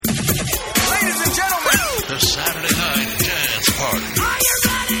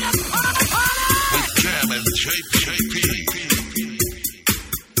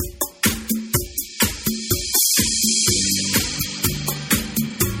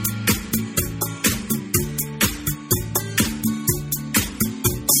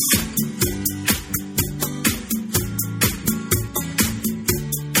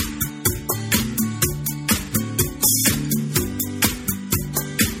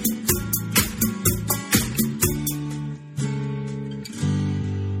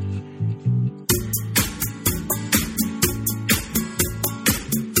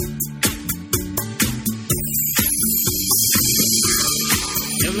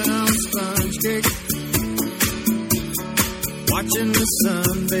cheesecake, watching the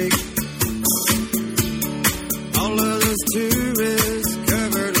sun bake. All of those tourists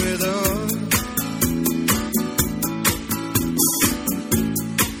covered with oil,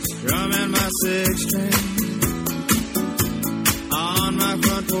 strumming my six string on my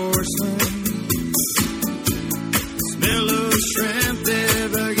front porch swing. Smell of shrimp, they're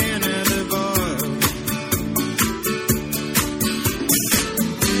beginning to boil.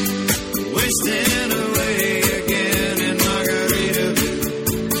 Wasting away again in Margaritaville,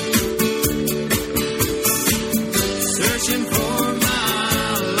 searching for my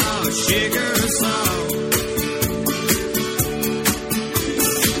lost sugar salt.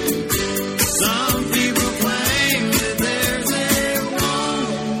 Some people claim that there's a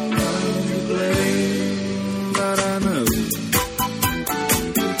woman to blame, but I know it's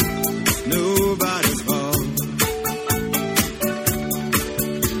nobody's fault.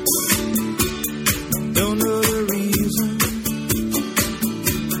 Don't know the reason,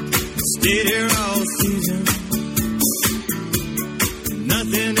 stayed here all season.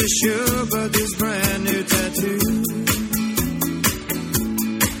 Nothing to show but this brand new tattoo.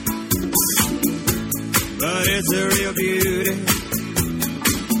 But it's a real beauty,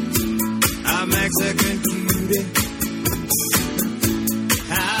 a Mexican cutie.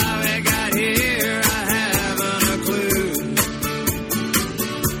 How it got here, I haven't a clue.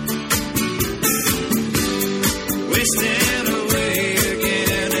 Wasting away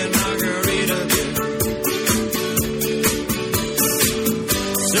again in Margaritaville,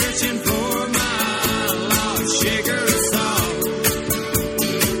 searching for my lost sugar salt.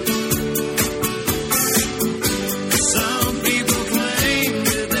 Some people claim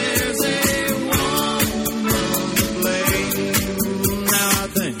that there's a woman to blame. Now I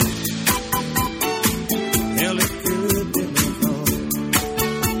think, hell, it could be my fault.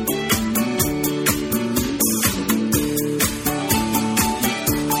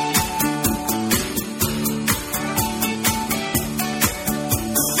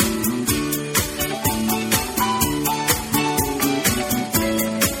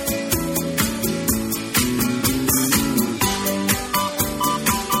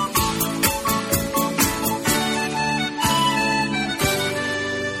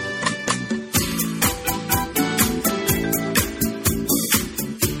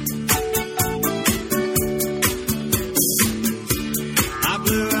 I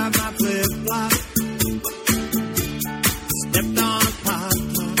blew out my flip-flop, stepped on a pop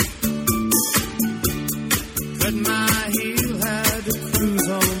top, cut my heel, had to cruise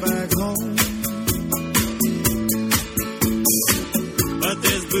on back home. But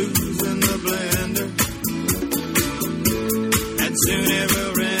there's booze in the blender, and soon it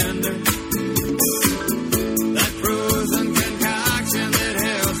will render that frozen concoction that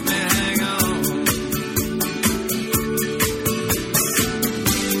helps me hang on.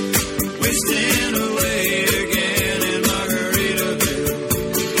 Wasting away again in Margaritaville,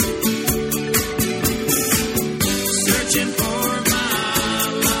 searching for my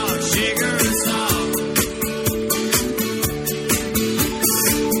lost sugar salt.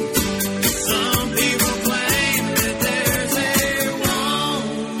 Some people claim that there's a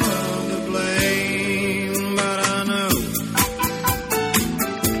woman to blame, but I know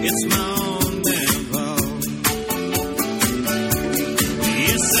it's my own damn fault.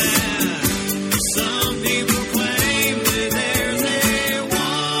 Yes, and some people claim that there's a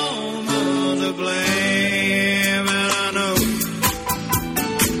woman to blame, and I know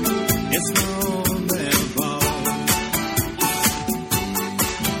it's my own damn fault.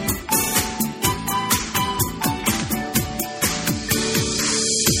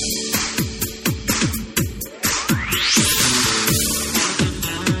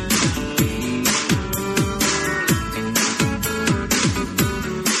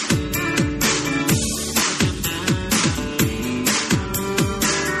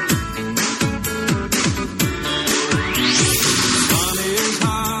 Sun is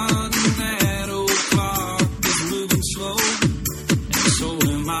hot and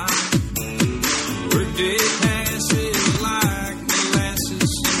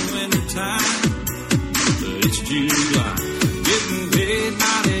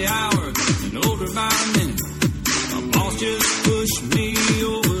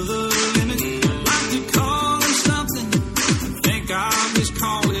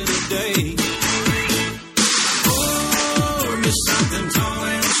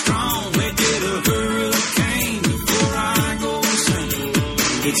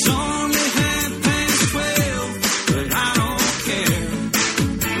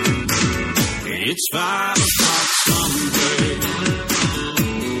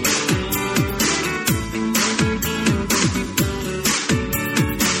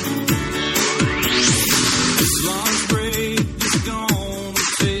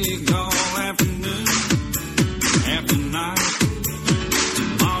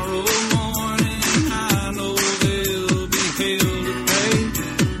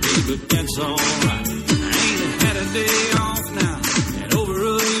alright. I ain't had a day off now in over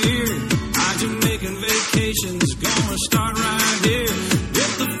a year. My Jamaican vacation's gonna start right here.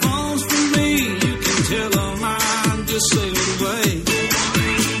 If the phone's for me, you can tell them I just sailed away.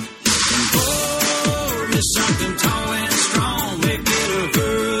 And pour me something tall and strong, make it a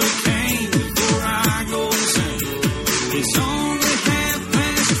hurricane before I go insane. It's only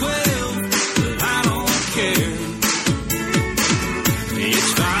 12:30, but I don't care.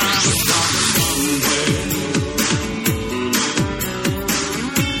 It's 5 o'clock somewhere.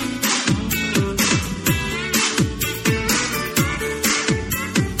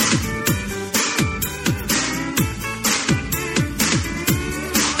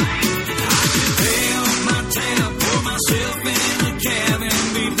 I can pay off my tab, pour myself in a cab, and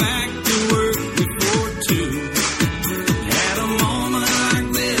be back to work before 2. At a moment like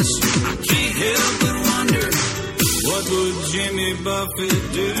this, I can't help but wonder, what would Jimmy Buffett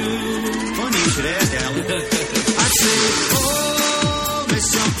do? Funny you should ask, Alan. I'd say, pour me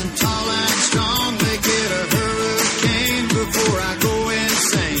something tall and strong, make it a hurricane before I go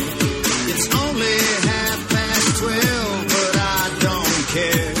insane. It's only 12:30, but I don't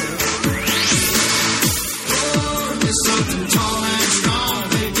care. Pour me something tall and strong,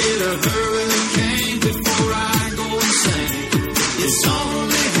 make it a hurricane before I go insane. It's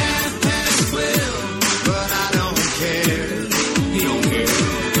only 12:30, but I don't care. He don't care.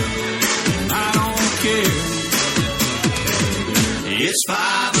 I don't care. It's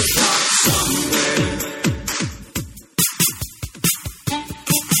 5 o'clock somewhere.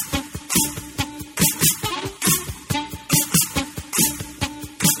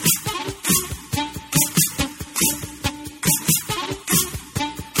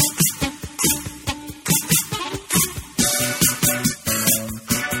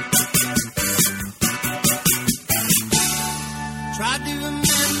 Tried to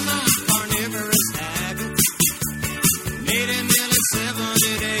amend my carnivorous habits. Made it nearly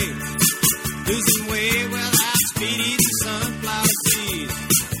 78. Losing weight without speed, eating sunflower seeds.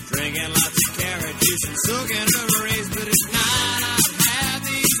 Drinking lots of carrot juice and soaking the rays. But at night I'd have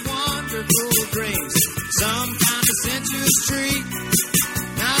these wonderful drinks. Some kind of sensuous treat.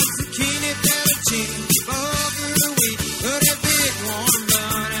 Now it's zucchini, fettuccine. Over the week, put a big warm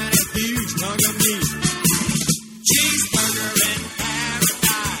bun and a huge hunk of meat. Cheeseburger in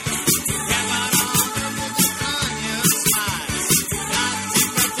paradise. Have it on with an onion slice. Not too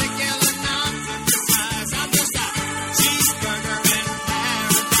particular, not too precise. I'm just a cheeseburger in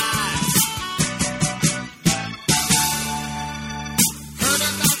paradise. Heard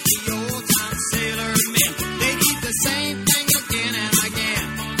about the old time sailor men. They eat the same thing again and again.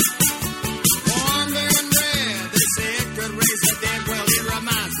 Warm beer and bread, they say it could raise the dead. Well, it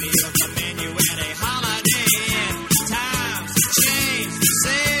reminds me of the menu at a Holiday Inn. Times change,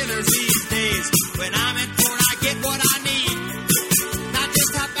 sailors these days. When I'm in port, I get what I need. Not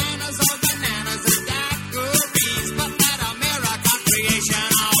just Habanas or bananas and daiquiris, but that American creation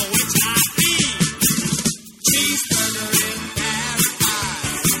on which I feed. Cheeseburger in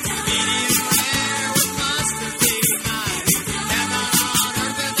paradise. Medium rare with mustard tea nice. Heaven on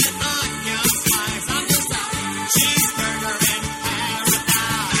earth with an onion slice. I'm just a cheeseburger in paradise.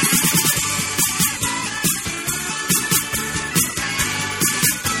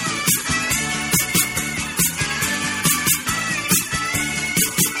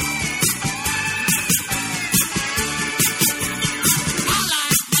 I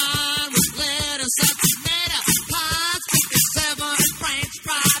like mine with lettuce and tomato, pies, 57 and French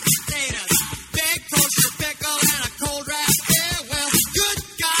fried potatoes, big kosher pickle and a cold draft beer. Well, good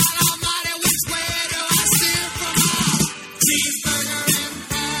God Almighty, which way do I steer from home? Cheeseburger in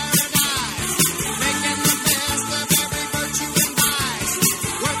paradise, making the best of every virtue and vice,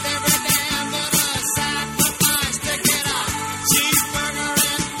 worth every damn bit of sacrifice. Pick it up, cheeseburger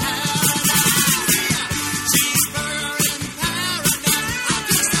in paradise. Cheeseburger in paradise. I'm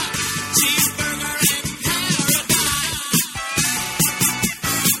just a cheeseburger in paradise.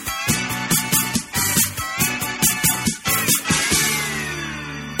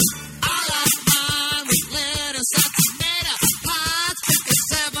 I like mine with lettuce and tomato, pies,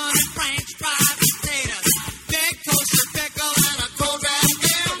 57 and French fried potatoes, big kosher pickle and a cold draft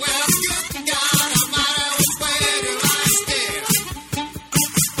beer. Well, good God Almighty, which way do I steer?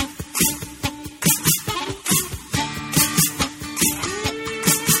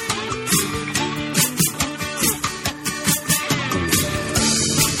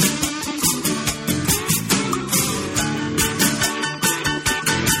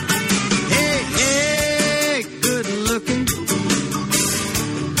 Hey, hey, good looking.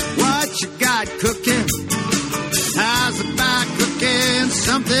 What you got cooking? How's about cooking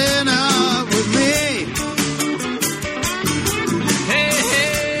something up with me. Hey,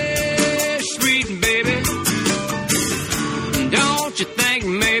 hey, sweet baby, don't you think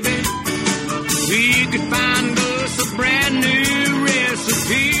maybe we could find us a brand new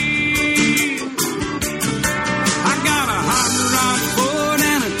recipe? I got a hot rod Ford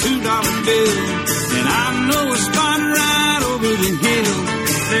and a $2 bill, and I know a spot right over the hill.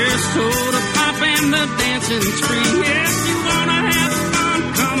 There's soda pop and the dancing spree. If you wanna have fun,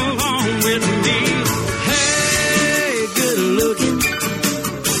 come along with me. Hey, good looking,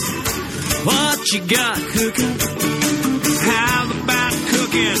 what you got cooking? How about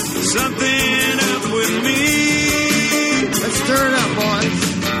cooking something up with me? Let's stir it up, boys.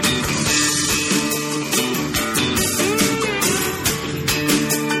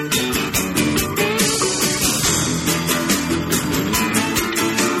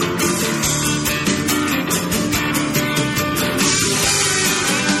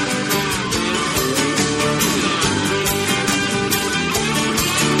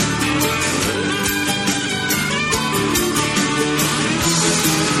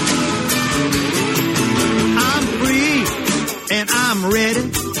 I'm ready.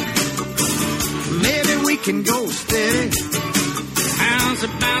 Maybe we can go steady. How's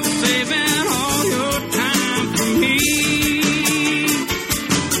about saving all your time for me?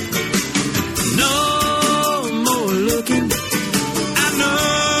 No more looking. I know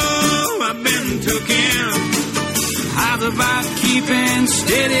I've been tooken. How's about keeping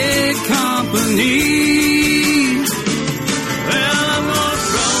steady company? Well, I'm gonna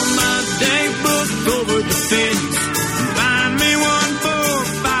throw my day book over the fence.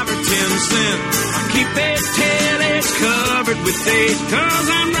 Keep that tail edge covered with tape, 'cause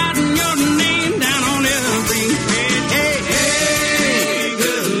I'm writing your name down on every page. Hey, hey,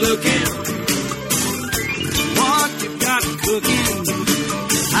 good looking, what you got cooking?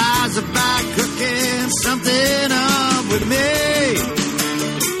 How's about cooking something up with me?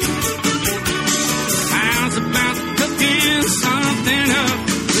 How's about cooking something up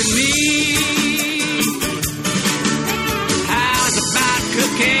with me? How's about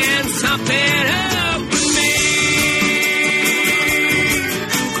cooking something up?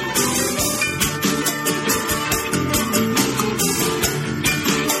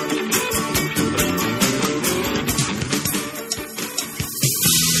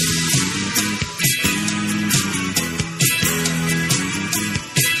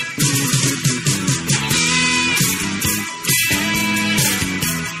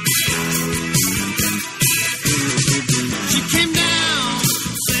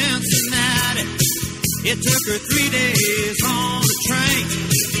 It took her 3 days on the train,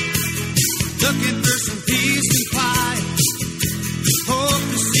 looking for some peace and quiet. Hope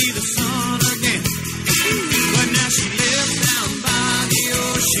to see the sun again. But now she lives down by the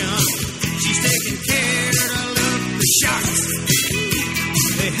ocean. She's taking care to look for sharks.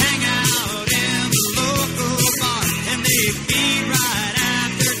 They hang out in the local bar and they feed right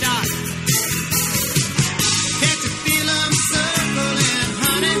after dark. Can't you feel them circling,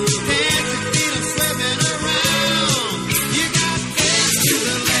 honey? Can't you feel them swimming around? You got this to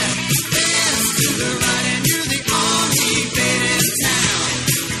the left, this to the right, and you're the only bait in town.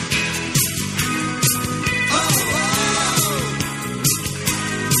 Oh, oh,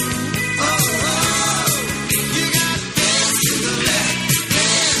 oh, oh. You got this to the left,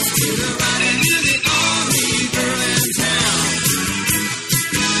 this to the right, and you're the only girl in town.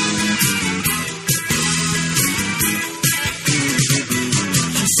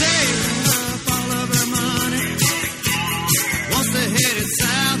 She's saving up all of her money, wants to head it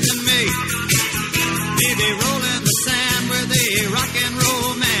south in May. Maybe roll in the sand where they rock and roll,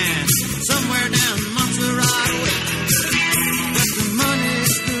 man, somewhere down Montserrat way. But the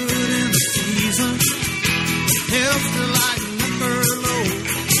money's good in the season, helps to lighten up her load.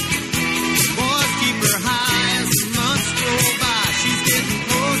 Boys keep her high as the months go by. She's getting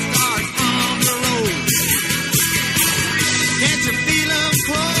postcards on the road. Can't you feel them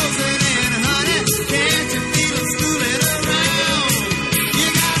closing in, honey? Can't you feel them schooling around? You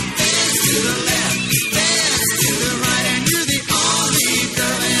got this to the left, this to the right, and you're the only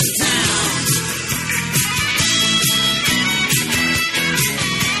girl in town.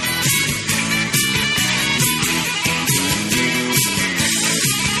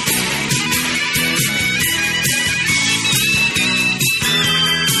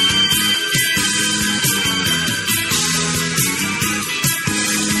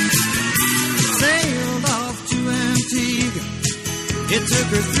 Sailed off to Antigua. It took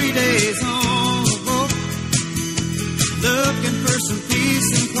her 3 days on the boat, looking for some peace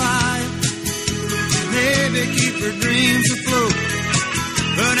and quiet. Maybe keep her dreams afloat.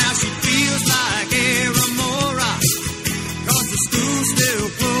 But now she feels like Aramora, 'cause the school's still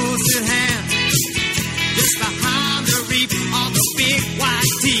close at hand. Just behind the reef are the big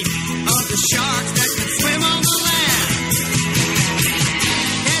white teeth of the sharks that can swim on the land.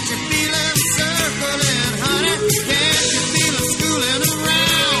 Can't you feel them circling, honey? Can't you feel them schooling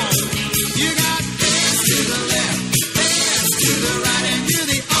around? You got dance to the left, dance to the right, and you're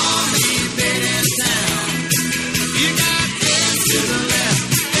the only bit in town. You got dance to the left,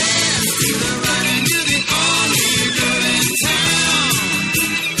 dance to the right, and you're the only girl in town.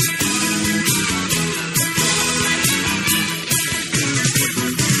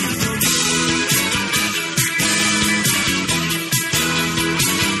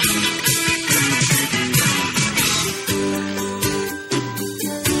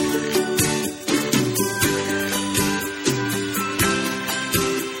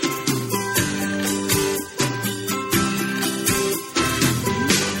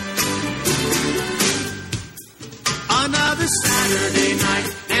 Another Saturday night,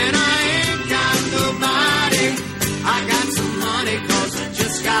 and I ain't got nobody. I got some money 'cause I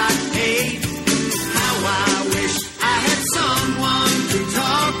just got paid. How I wish I had someone to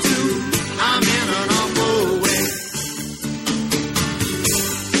talk to. I'm in an awful way.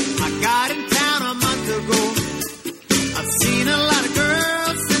 I got in town a month ago. I've seen a lot of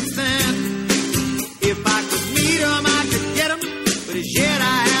girls since then. If I could meet them, I could get them. But as yet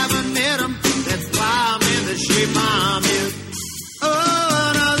I haven't met them. That's why I'm in the shape I'm in. Oh,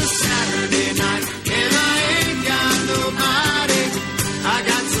 another Saturday night, and I ain't got nobody. I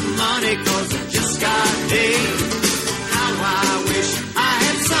got some money 'cause I just got paid. How I wish I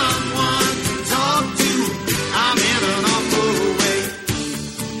had someone to talk to. I'm in an awful way.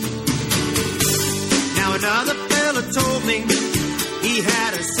 Now another fella told me he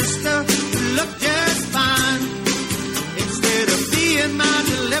had a sister who looked just fine. Instead of being my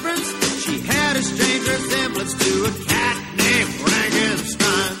deliverance, she had a strange resemblance to a cat named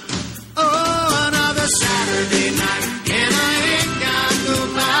Frankenstein. Oh, another Saturday night, and I ain't got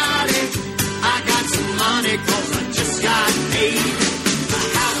nobody. I got some money 'cause I just got paid.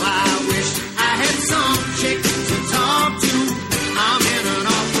 How I wish I had some chick to talk to. I'm in an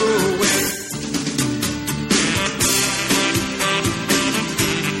awful way.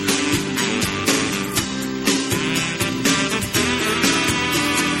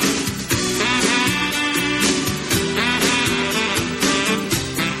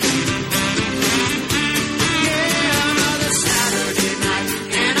 Yeah, another Saturday night,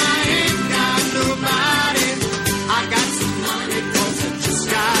 and I ain't got nobody. I got some money 'cause I just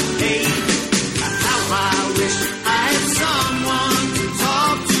got paid. How I wish I had someone to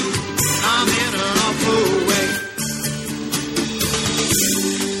talk to. I'm in an awful way.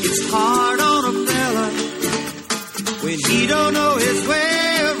 It's hard on a fella when he don't know his way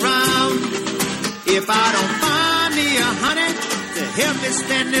around. If I don't find me a honey to help me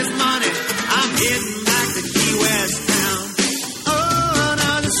spend this money, I'm heading back to Key West town. Oh,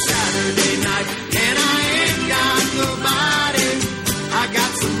 another Saturday night, and I ain't got nobody. I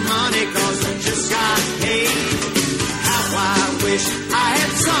got some money 'cause I just got paid. How I wish I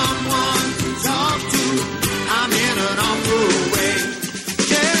had someone to talk to. I'm in an awful way.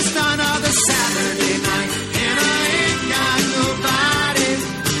 Just another Saturday night, and I ain't got nobody.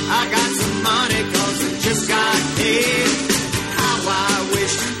 I got some money 'cause I just got paid. How I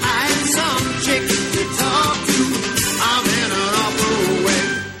wish I had some chick to talk to. I'm in an awful way.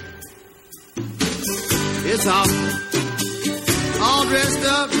 It's awful. All dressed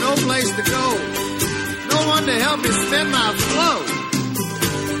up, no place to go. No one to help me spend my flow.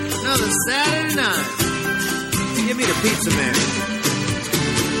 Another Saturday night. Give me the pizza man.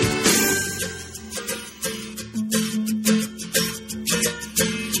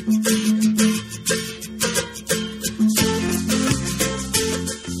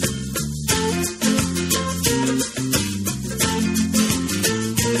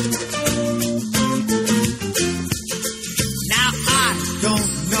 Now I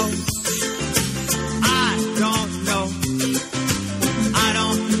don't know. I don't know. I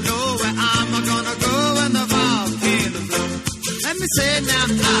don't know where I'm gonna go when the volcano blows. Let me say it now.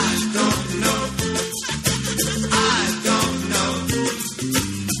 I don't know. I don't know.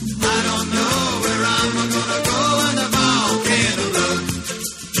 I don't know where I'm gonna go when the volcano blows.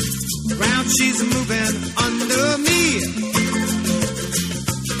 Ground she's moving under me.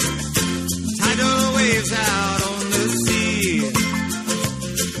 Tidal waves out on the sea.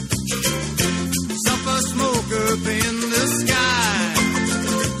 Sulfur smoke up in the sky.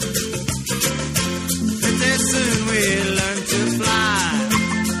 Pretty soon we'll learn to fly.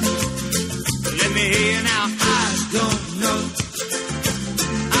 Let me hear you now. I don't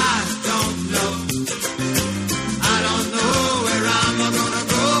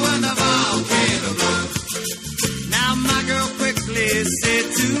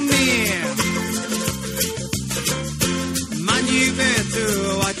to me. Man, you better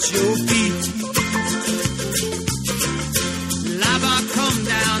watch your feet. Lava come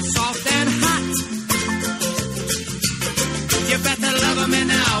down soft and hot. You better love me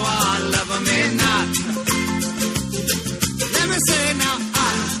now or love me not. Let me say now,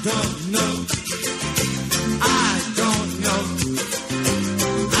 I don't know. I don't know.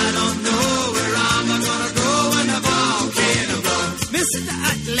 I don't know where I'm gonna go when the volcano blows. Mr.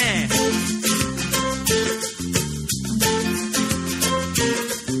 Utley.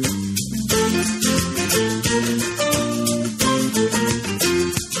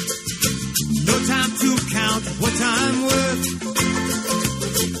 No time to count what I'm worth,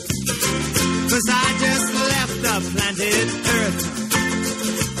 'cause I just left the planet Earth.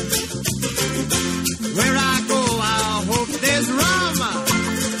 Where I go, I hope there's rum.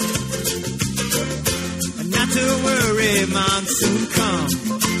 Not to worry, monsoon come.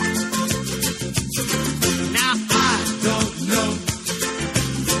 Now I don't know.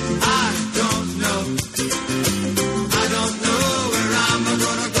 I don't know. I don't know where I'm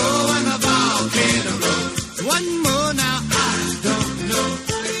gonna go when the volcano blows. One more now, I don't know.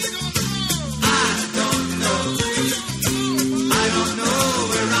 I don't know. I don't know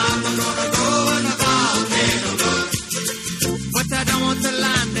where I'm gonna go when the volcano blows. But I don't want to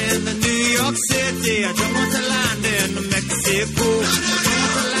land in the New York City. I don't want to land in Mexico. I don't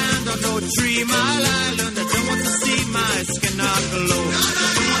want to land on no 3 Mile Island. I don't want to see my skin glow. I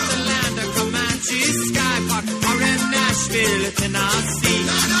don't want to land in Comanche Sky Park or in Nashville, Tennessee.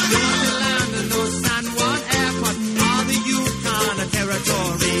 I don't want to land in no San Juan Airport or the Yukon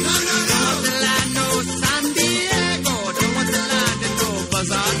Territory. I don't want to land no San Diego. Don't want to land in no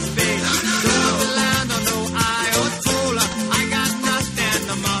Buzzards Bay. Don't want to land on no Ayatollah. I got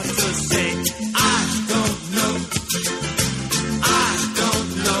nothing more to say. I don't know. I don't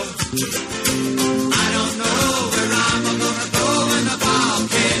know. I don't know where I'm gonna go when the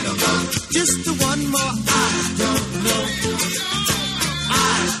volcano blows. Just one more. I don't know.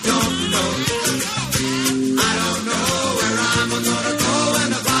 I don't know. I don't know where I'm gonna go when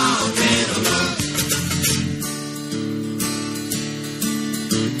the volcano blows.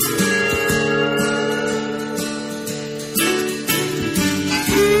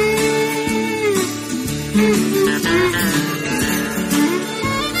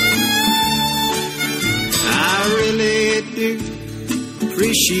 I really do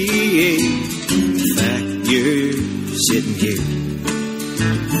appreciate the fact you're sitting here.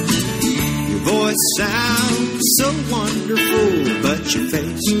 Your voice sounds so wonderful, but your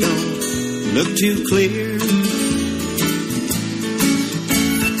face don't look too clear.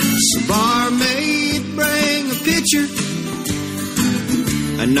 So barmaid, bring a pitcher,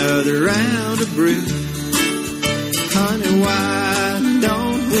 another round of brew. Honey, why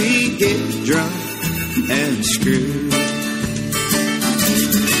don't we get drunk and screw?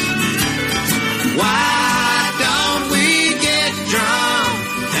 Why don't we get drunk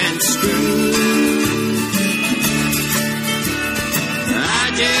and screw?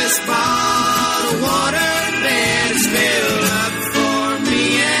 I just bought a water bed spilled up for me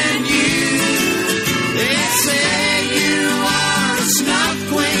and you. They say you are a snuff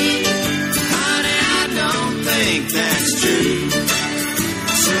queen. Honey, I don't think that's true.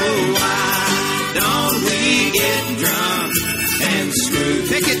 So why don't we get drunk and screw?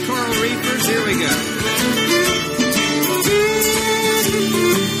 Pick it, Coral Reefers. Here we go.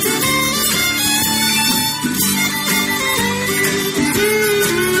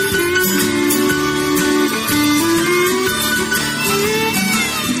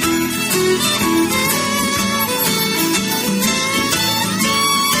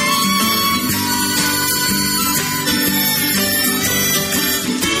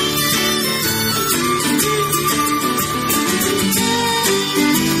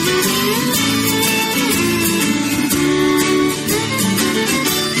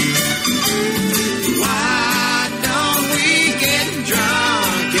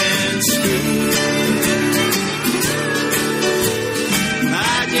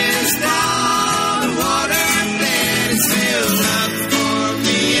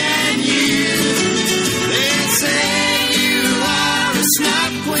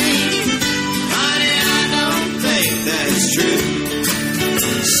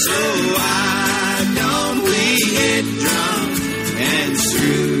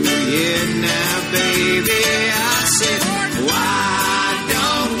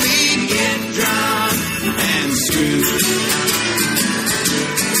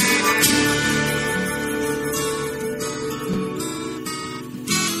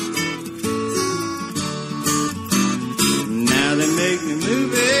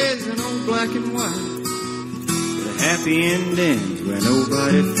 black and white, but a happy ending's where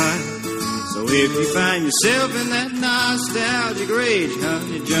nobody fights. So if you find yourself in that nostalgic rage,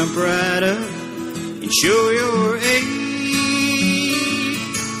 honey, jump right up and show your age.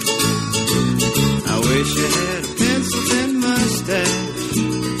 I wish I had a pencil and mustache,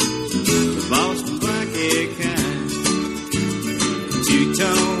 the Boston black egg kind,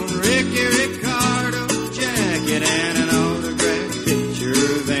 two-tone Ricky Ricardo jacket, and an autographed picture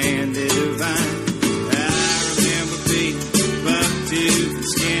of Andy Devine. I remember being buck-toothed and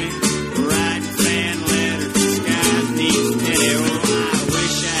skinny, writing fan letters, disguised neat penny. Oh, I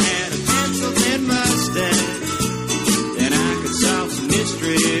wish I had a pencil and mustache, then I could solve some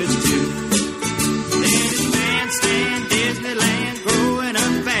mysteries too. Then bandstand, Disneyland, growing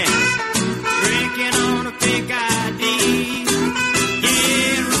up fast, drinking on a fake ID.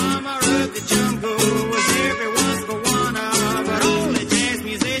 Yeah, Rama of the jungle was everyone's for one of, but only jazz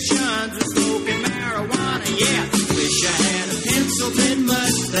musicians were smoking marijuana. Yeah, wish I had a pencil and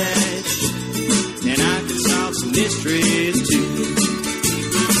mustache, then I could solve some mysteries too.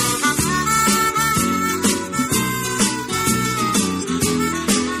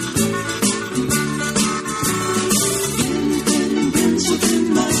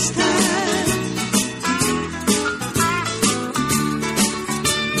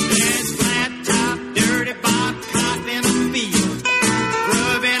 There's flat top, dirty Bob cop in the field,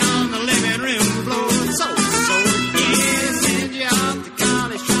 rubbing on the living room floor. So, yeah, send you off to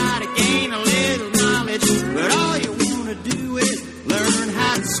college, try to gain a little knowledge, but all you wanna do is learn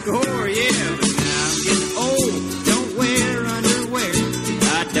how to score. Yeah, but now I'm getting old, don't wear underwear,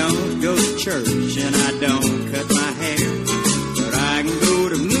 I don't go to church and I don't cut my hair, but I can go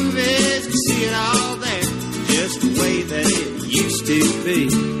to movies and see it all there, just the way that it used to be.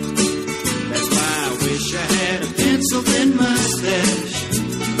 That's why I wish I had a pencil and mustache,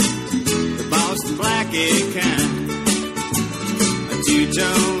 the Boston black egg kind, a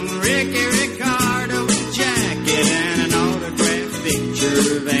two-tone Ricky Ricardo jacket, and an autographed picture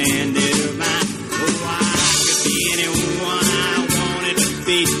of Andy Devine. Oh, I could be anyone I wanted to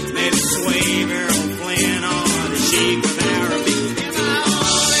be, maybe Sway, Errol Flynn, or the Sheik of Araby. If I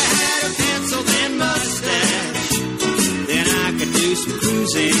only had a pencil and mustache, then I could do some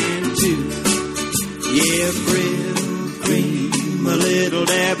cruising too. Yeah, Brill cream, a little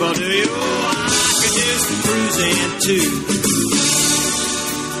dab will do you. Oh, I could do some cruising too.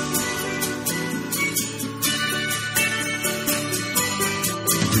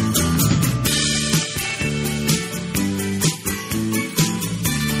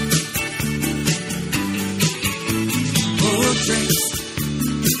 Boat drinks,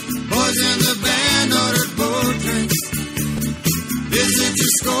 boys in the band ordered boat drinks. Visit you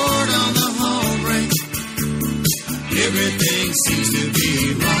scored on the home range. Everything seems to be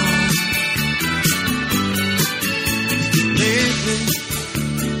wrong lately.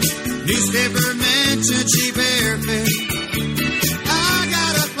 Newspaper mention cheap airfare. I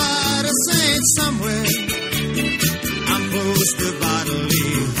gotta fly to Saint somewhere. I'm close to bodily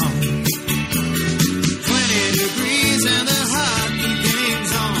home. 20 degrees and the hockey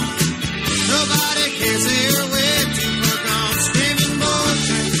game's on. Nobody cares, they're way too hooked on screaming boat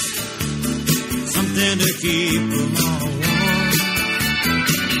drinks, something to keep them all warm.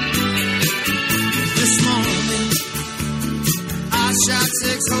 This morning I shot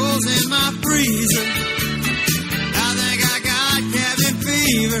 6 holes in my freezer. I think I got cabin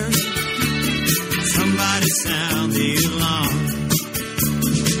fever. Somebody sound the alarm.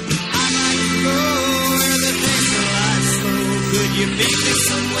 I'd like to go where the things are light slow. Could you meet me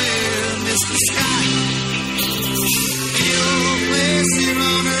somewhere, Mr. Scott? Any old place here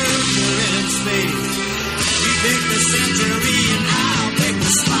on earth or in space. You pick the century and I'll pick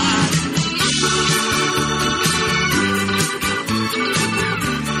the spot.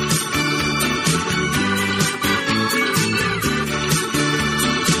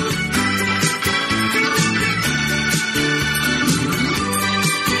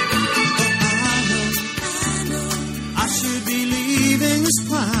 I should be leaving this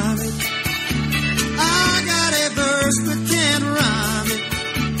climate. I got a verse but can't rhyme it.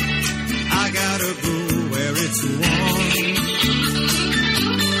 I gotta go where it's warm.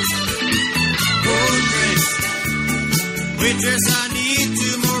 Boat drinks, waitress, I need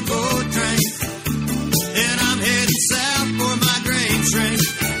 2 more boat drinks. Then I'm heading south for my drain shrink.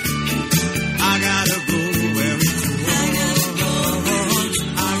 I gotta go where it's warm.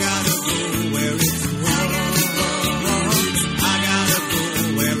 I gotta go where it's warm. I gotta go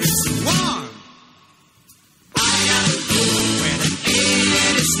where it's warm. I gotta go where there ain't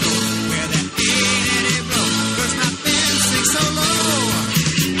any snow, where there ain't any blow, 'cause my feelings sink so low.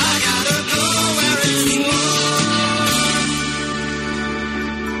 I gotta go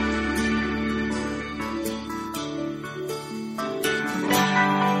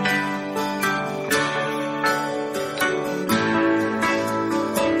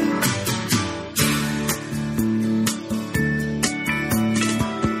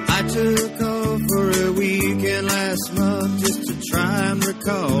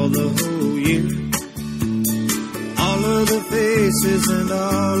and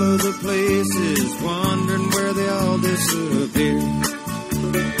all of the places, wondering where they all disappeared.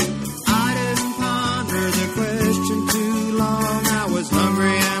 I didn't ponder the question too long. I was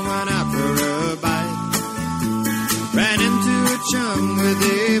hungry and went out for a bite. Ran into a chum with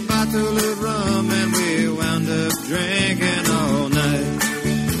a bottle of rum, and we wound up drinking all night.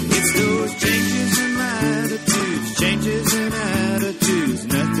 It's those changes in latitudes, changes in attitudes,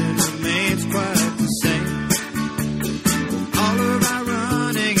 nothing remains quite the same. All of our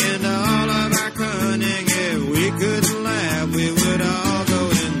running and all of our cunning, if we couldn't laugh, we would all go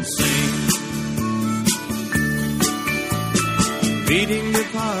insane. Reading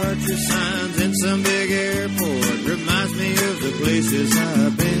departure signs in some big airport reminds me of the places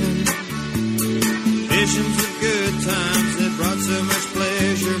I've been. Visions of good times that brought so much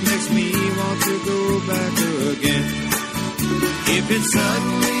pleasure makes me want to go back again. If it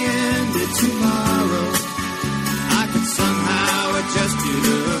suddenly ended tomorrow, I could somehow adjust to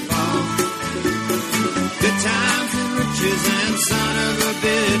the fall. Good times and riches and son of a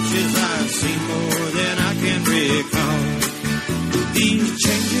bitches, I've seen more than I can recall. These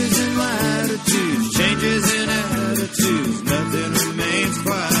changes in latitudes, changes in attitudes, nothing remains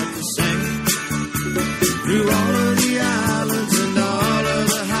quite the same. Through all of the islands and all of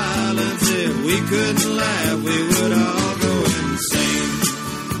the highlands, if we couldn't laugh, we would all go insane.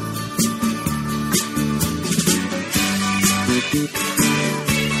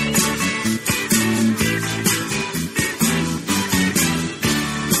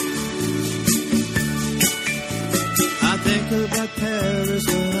 I think about Paris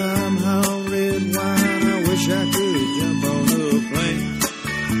when I'm high red wine. I wish I could jump on a plane.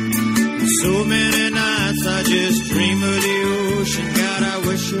 So many nights I just dream of the ocean. God, I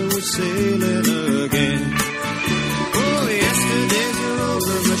wish I was sailing again. Oh, yesterdays are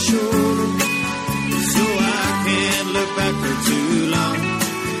over my shoulder, so I can't look back for too long.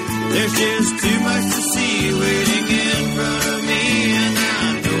 There's just too much to see waiting in front of me, and I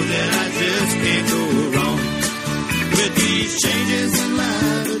know that I just can't go wrong. With these changes in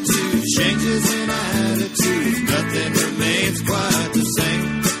latitude, changes in attitude, nothing remains quite the same.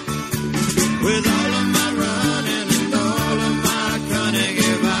 With all of my running and all of my cunning,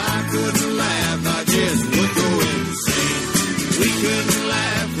 if I couldn't laugh, I just would go insane. We couldn't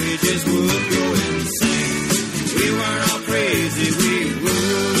laugh, we just would go insane. We weren't all crazy, we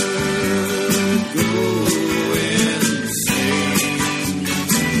would go insane.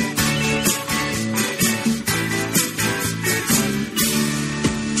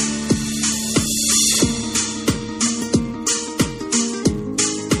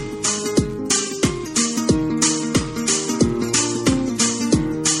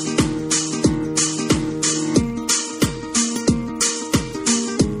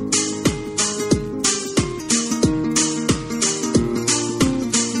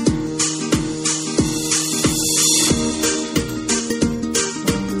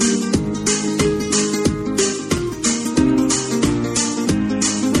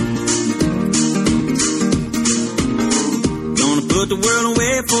 The world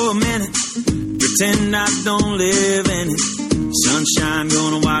away for a minute, pretend I don't live in it. Sunshine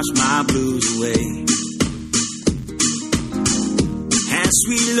gonna wash my blues away. Had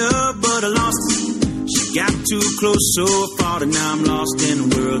sweet love but I lost it. She got too close so far, and now I'm lost in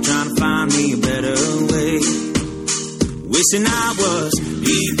the world trying to find me a better way. Wishing I was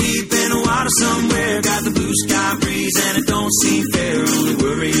deep in the water somewhere, got the blue sky breeze and it don't seem fair. Only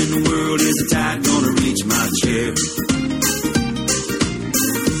worry in the world is the tide gonna reach my chair.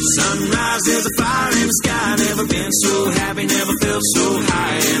 Sunrise, there's a fire in the sky. Never been so happy, never felt so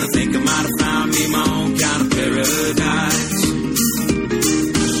high. And I think I might have found me my own kind of paradise.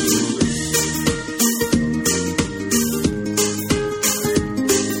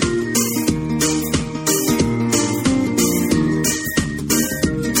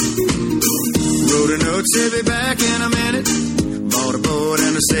 Wrote a note, said be back in a minute. Bought a boat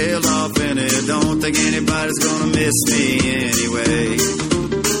and I sailed off in it. Don't think anybody's gonna miss me anyway.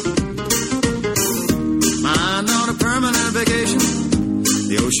 On a permanent vacation.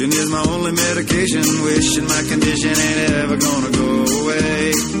 The ocean is my only medication. Wishing my condition ain't ever gonna go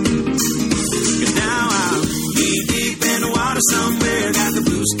away. And now I'll be deep in the water somewhere. Got the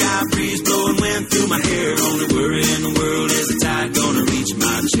blue sky breeze blowing wind through my hair. Only worry in the world is the tide gonna reach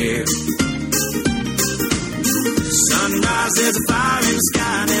my chair. Sunrise, there's a fire in the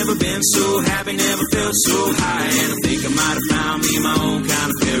sky. Never been so happy, never felt so high. And I think I might have found me my own kind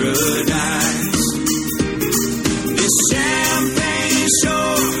of paradise. This champagne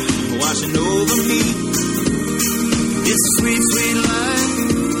shore washing over me. It's a sweet, sweet life,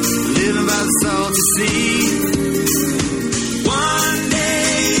 living by the salty sea. One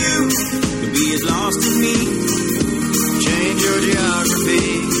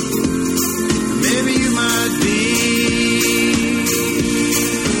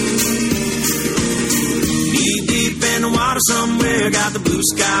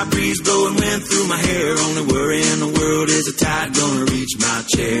sky breeze blowing wind through my hair. Only worry in the world is the tide gonna reach my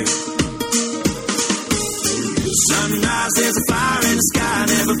chair. Sunrise, there's a fire in the sky.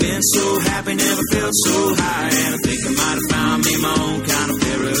 Never been so happy, never felt so high. And I think I might have found me my own kind of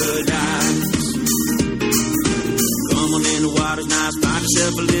paradise. Come on in, the water's nice. Find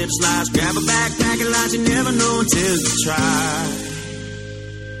yourself a little slice. Grab a backpack and light. You never know until you try.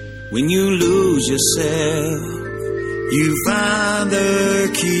 When you lose yourself, you find the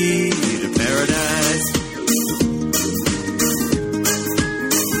key to paradise.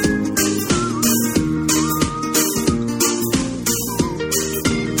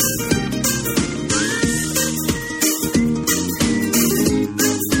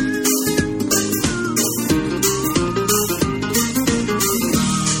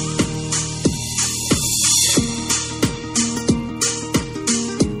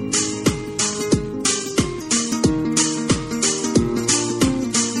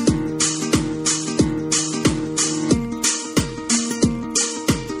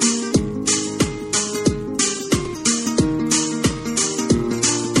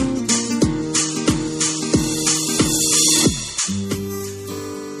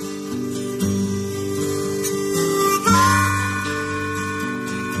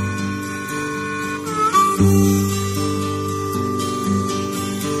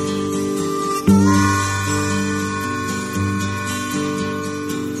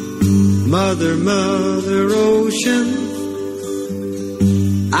 Mother, Mother Ocean,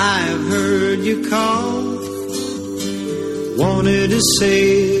 I've heard you call. Wanted to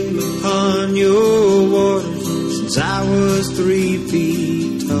sail upon your waters since I was 3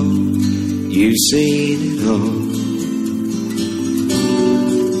 feet tall. You've seen it all.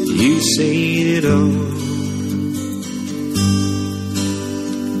 You've seen it all.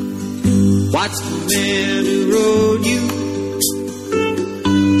 Watch the man who rode you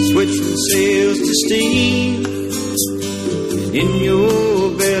switch from sails to steam. In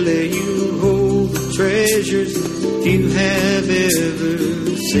your belly you hold the treasures you have ever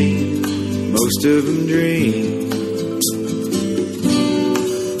seen. Most of them dream.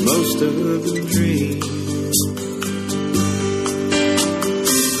 Most of them dream.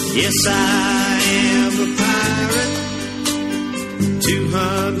 Yes, I am a pirate,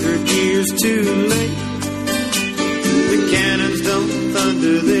 200 years too late. The cannons don't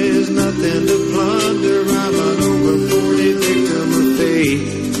thunder, there's nothing to plunder. I'm an over 40 victim of fate,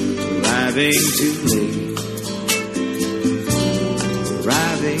 arriving too late,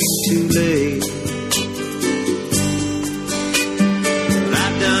 arriving too late. Well,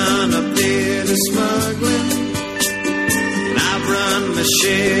 I've done a bit of smuggling, and I've run my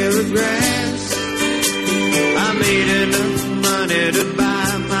share of grass. I made enough money to buy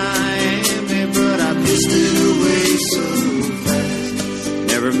Miami, but I pissed it away so fast.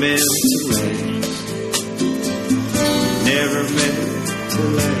 Never meant to last. Never meant to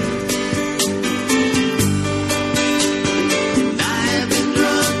last. And I have been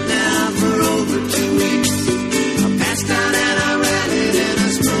drunk now for over 2 weeks. I passed out and I rallied and I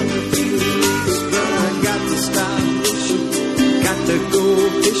smoked a few weeks. But I got to stop fishing, got to go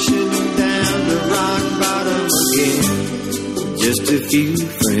fishing down to rock bottom again. Just a few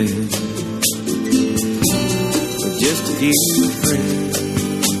friends, just a few friends.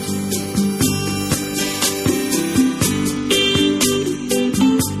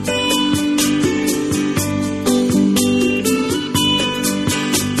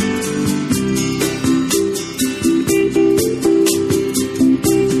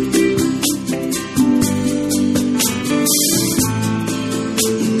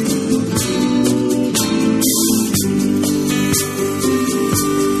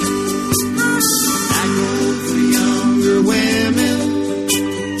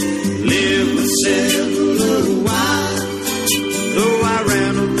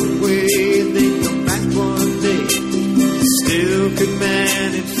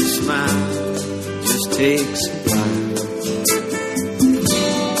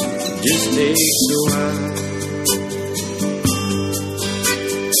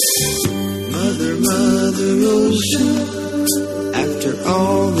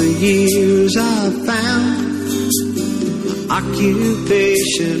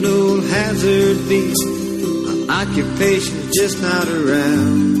 Occupational hazard beat. My occupation's just not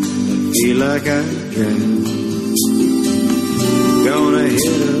around. I feel like I drown. Gonna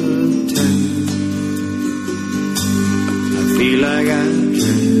hit uptown. I feel like I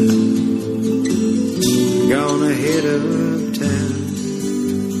drown. Gonna hit uptown.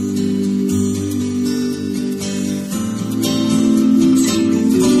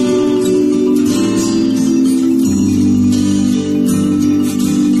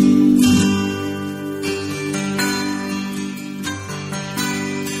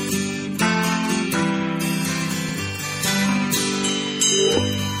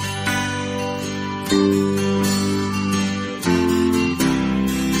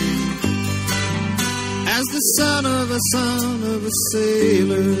 son of a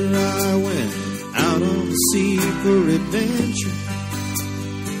sailor, I went out on the sea for adventure,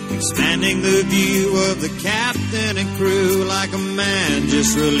 expanding the view of the captain and crew like a man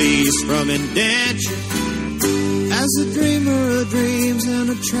just released from indenture. As a dreamer of dreams and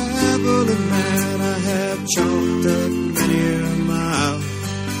a traveling man, I have chalked up many a mile,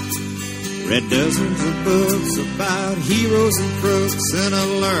 read dozens of books about heroes and crooks, and I've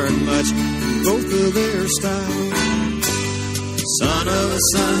learned much from both of their styles. Son of a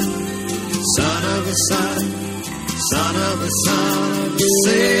son, son of a son, son of a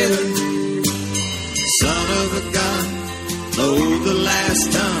sailor, son of a gun, load the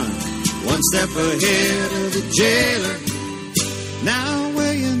last ton, one step ahead of the jailer. Now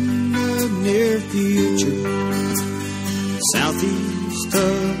way in the near future, southeast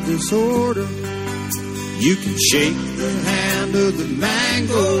of disorder, you can shake the hand of the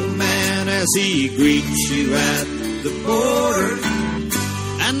mango man as he greets you at the border,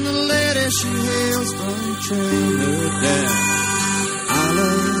 and the lady she hails from Trinidad,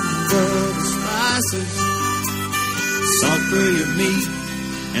 island of the spices, salt for your meat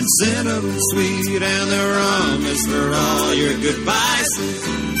and cinnamon sweet, and the rum is for all your good vices.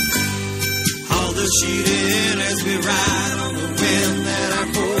 Haul the sheet in as we ride on the wind that our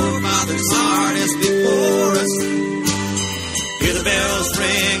forefathers harnessed before us. Hear the bells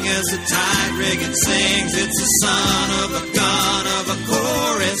ring as the tide rigging sings. It's the son of a gun of a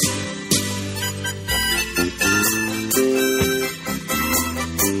chorus.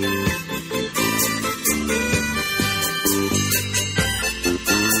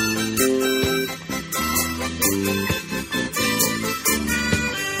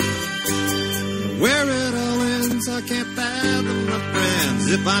 Where it all ends, I can't fathom, my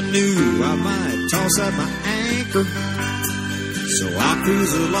friends. If I knew, I might toss out my anchor. So I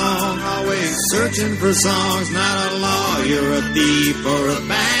cruise along, always searching for songs. Not a lawyer, a thief, or a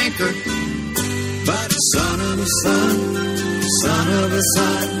banker, but son of a son, son of a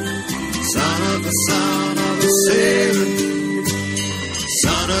son, son of a son of a sailor,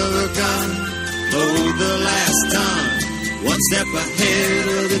 son of a gun, load the last ton, one step ahead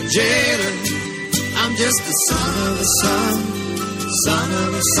of the jailer. I'm just a son of a son, son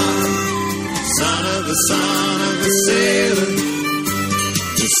of a son, son of a son of a sailor.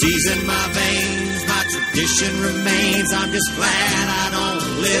 The seas in my veins, my tradition remains. I'm just glad I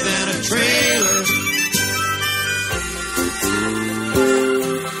don't live in a trailer.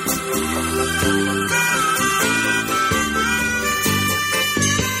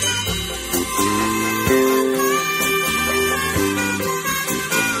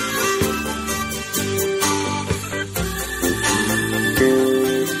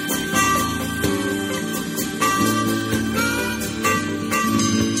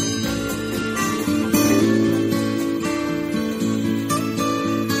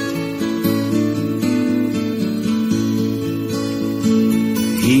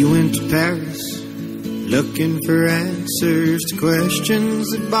 Paris, looking for answers to questions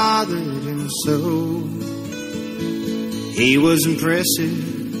that bothered him so. He was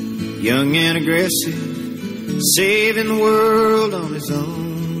impressive, young and aggressive, saving the world on his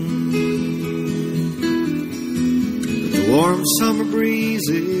own. But the warm summer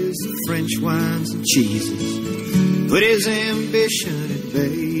breezes, the French wines and cheeses put his ambition at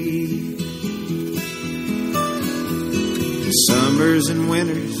bay. The summers and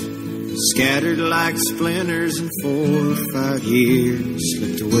winters scattered like splinters, and 4 or 5 years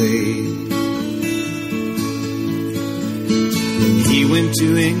slipped away. He went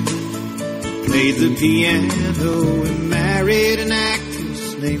to England, played the piano, and married an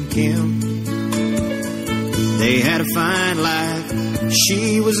actress named Kim. They had a fine life,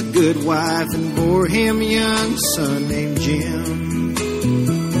 she was a good wife, and bore him a young son named Jim.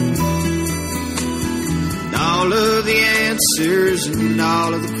 All of the answers and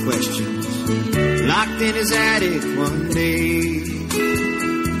all of the questions locked in his attic one day.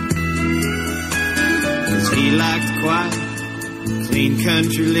 'Cause he liked quiet, clean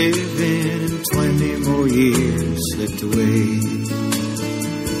country living, and 20 more years slipped away.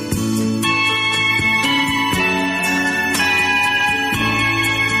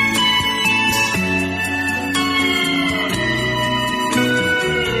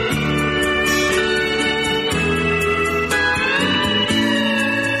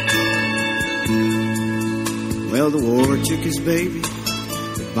 Well, the war took his baby,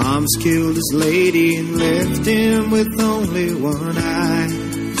 the bombs killed his lady, and left him with only one eye.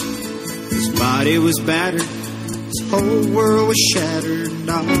 His body was battered, his whole world was shattered, and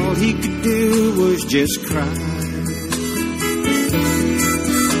all he could do was just cry.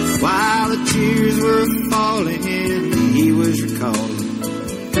 While the tears were falling, he was recalling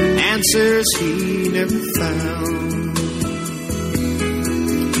answers he never found.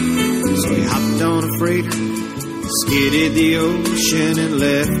 So he hopped on a freighter, skidded the ocean, and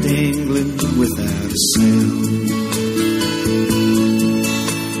left England without a sound.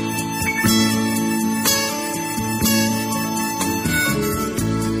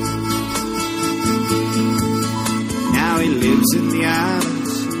 Now he lives in the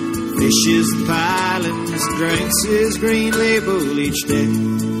islands, fishes the pilings, drinks his green label each day,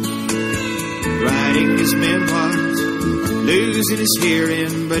 writing his memoirs, losing his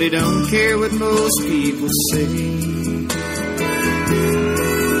hearing, but he don't care what most people say.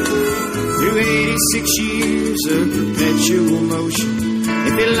 Through 86 years of perpetual motion,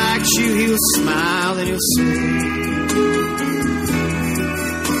 if he likes you, he'll smile and he'll say,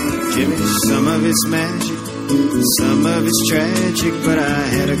 Jimmy, some of it's magic, some of it's tragic, but I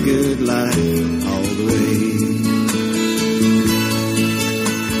had a good life all the way.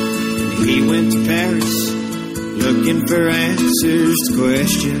 He went to Paris looking for answers to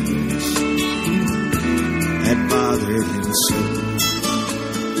questions that bothered him so.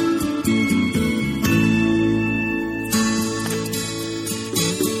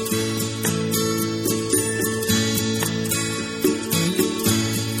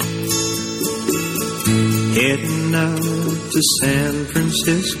 Heading out to San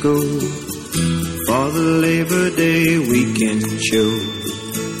Francisco for the Labor Day weekend show.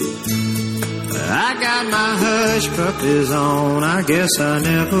 I got my hush puppies on, I guess I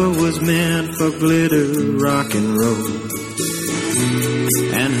never was meant for glitter rock and roll.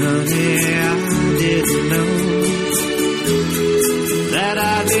 And honey, I didn't know that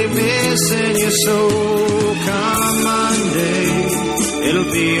I'd be missing you so. Come Monday,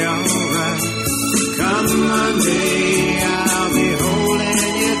 it'll be alright. Come Monday, I'll be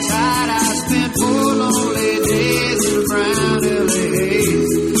holding you tight. I spent 4 lonely days in a brown LA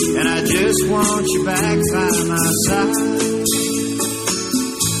haze, and I just want you back by my side.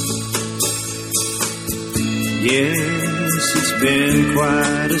 Yes, it's been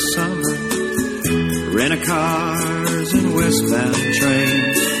quite a summer, rent-a-cars and westbound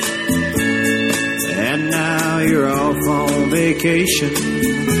trains, and now you're off on vacation,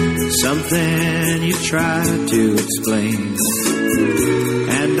 something you tried to explain.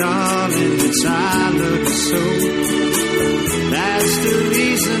 And darling, it's I look so, that's the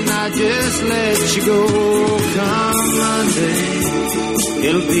reason I just let you go. Come Monday,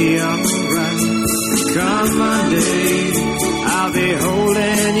 it'll be alright. Come Monday, I'll be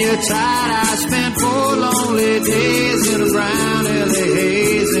holding you tight. I spent 4 lonely days in a brown LA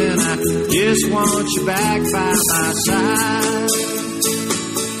haze, and I just want you back by my side.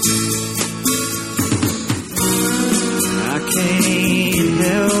 I can't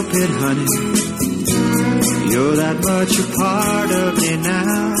help it, honey, you're that much a part of me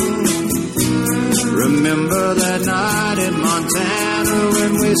now. Remember that night in Montana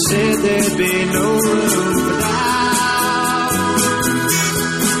when we said there'd be no room for doubt.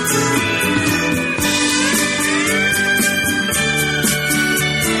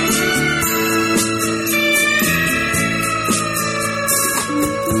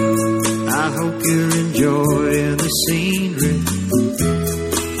 I hope you're enjoying the scenery.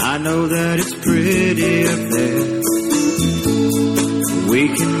 I know that it's pretty up there. We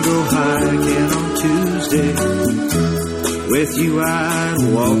can go hiking on Tuesday. With you I'd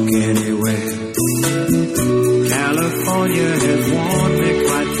walk anywhere. California has worn me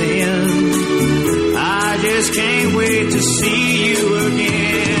quite thin. I just can't wait to see you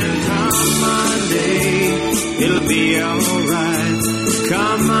again. Come Monday, it'll be alright.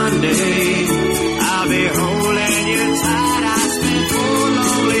 Come Monday, I'll be holding you tight. I spent 4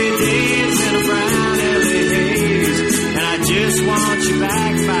 lonely days in a brown LA haze, and I just want you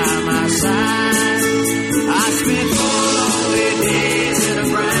back by my side. I spent 4 lonely days in a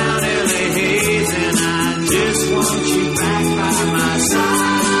brown LA haze, and I just want you back by my side.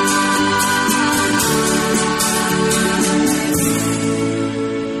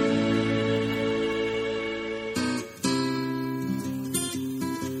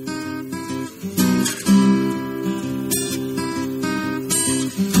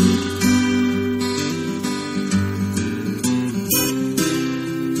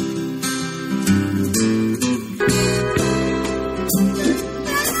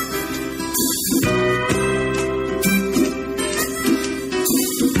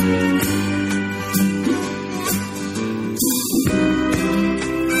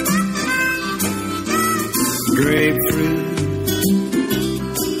 Grapefruit,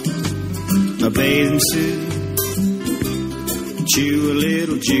 a bathing suit, chew a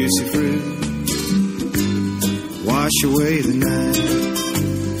little juicy fruit. wash away the night.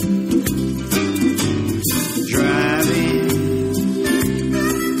 Driving,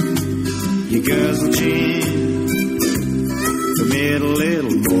 you guzzle gin, commit a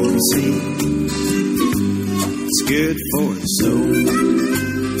little morphine. It's good for the soul.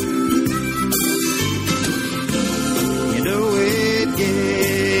 You know it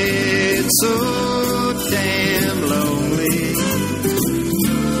gets so damn lonely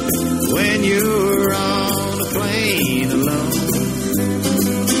when you're on a plane alone.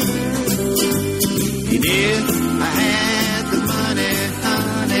 And if I had the money,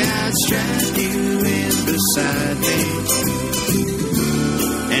 honey, I'd strap you in beside me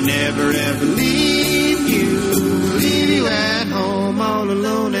and never ever leave you at home all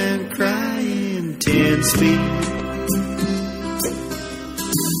alone and crying 10 speed.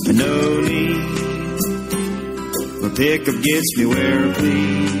 No need, my pickup gets me where I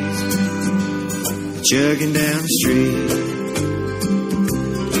please, chugging down the street.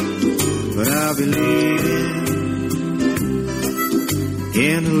 But I'll be leaving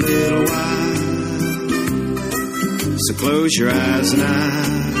in a little while, so close your eyes and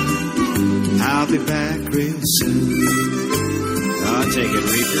I'll be back real soon. I'll take it,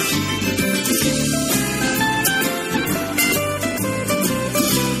 Reapers.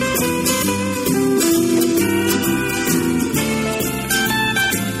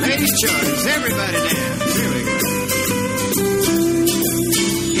 Charges, everybody dance. Here we go.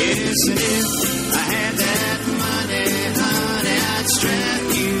 Yes, and if I had that money, honey, I'd strap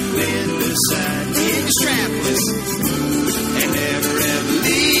you in beside me, strapless, and never ever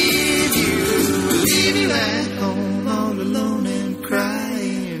leave you at home all alone and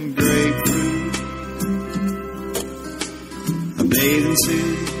crying. Grapefruit, a bathing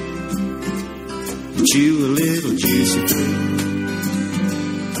suit, and chew a little juicy fruit.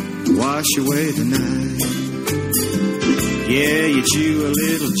 Wash away the night. Yeah, you chew a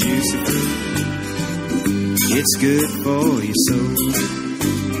little juicy fruit. It's good for your soul.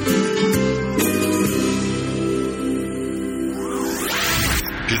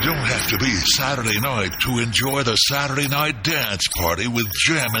 You don't have to be Saturday night to enjoy the Saturday Night Dance Party with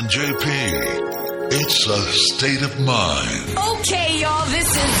Jammin JP. It's a state of mind. Okay, y'all, this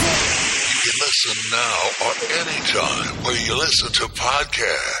is it. You can listen now or anytime where you listen to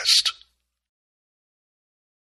podcasts.